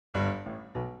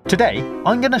Today,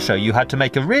 I'm going to show you how to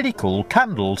make a really cool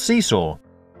candle seesaw.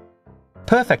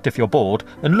 Perfect if you're bored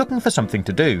and looking for something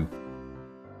to do.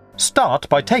 Start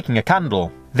by taking a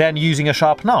candle, then using a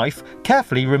sharp knife,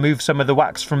 carefully remove some of the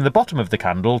wax from the bottom of the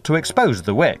candle to expose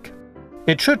the wick.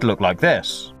 It should look like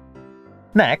this.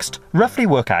 Next, roughly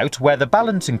work out where the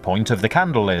balancing point of the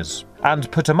candle is,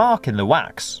 and put a mark in the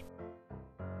wax.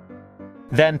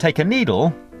 Then take a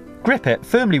needle, grip it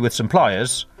firmly with some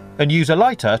pliers, and use a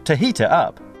lighter to heat it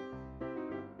up.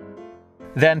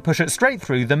 Then push it straight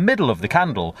through the middle of the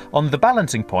candle on the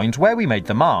balancing point where we made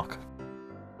the mark.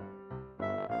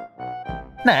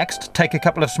 Next, take a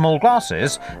couple of small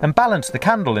glasses and balance the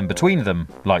candle in between them,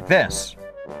 like this.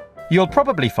 You'll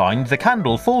probably find the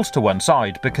candle falls to one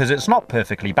side because it's not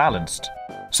perfectly balanced.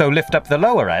 So lift up the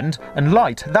lower end and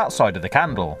light that side of the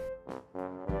candle.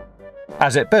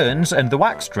 As it burns and the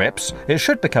wax drips, it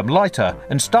should become lighter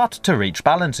and start to reach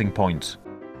balancing point.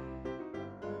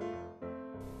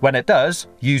 When it does,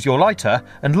 use your lighter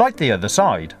and light the other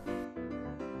side.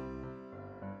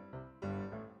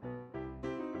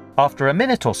 After a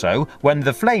minute or so, when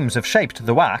the flames have shaped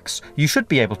the wax, you should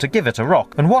be able to give it a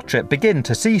rock and watch it begin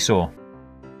to seesaw.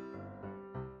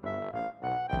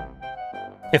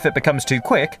 If it becomes too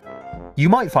quick, you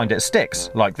might find it sticks,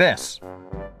 like this.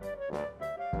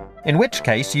 In which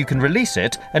case you can release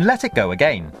it and let it go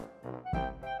again.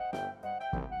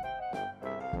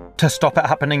 To stop it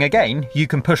happening again, you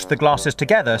can push the glasses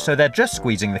together so they're just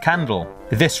squeezing the candle.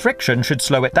 This friction should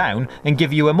slow it down and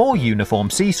give you a more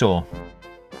uniform seesaw.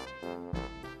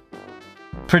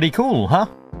 Pretty cool, huh?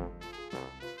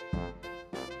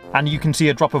 And you can see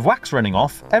a drop of wax running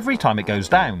off every time it goes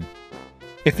down.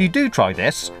 If you do try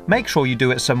this, make sure you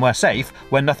do it somewhere safe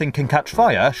where nothing can catch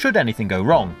fire should anything go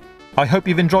wrong. I hope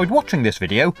you've enjoyed watching this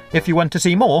video. If you want to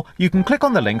see more, you can click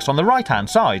on the links on the right hand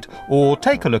side, or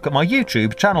take a look at my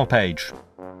YouTube channel page.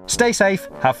 Stay safe,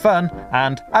 have fun,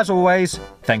 and as always,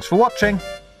 thanks for watching.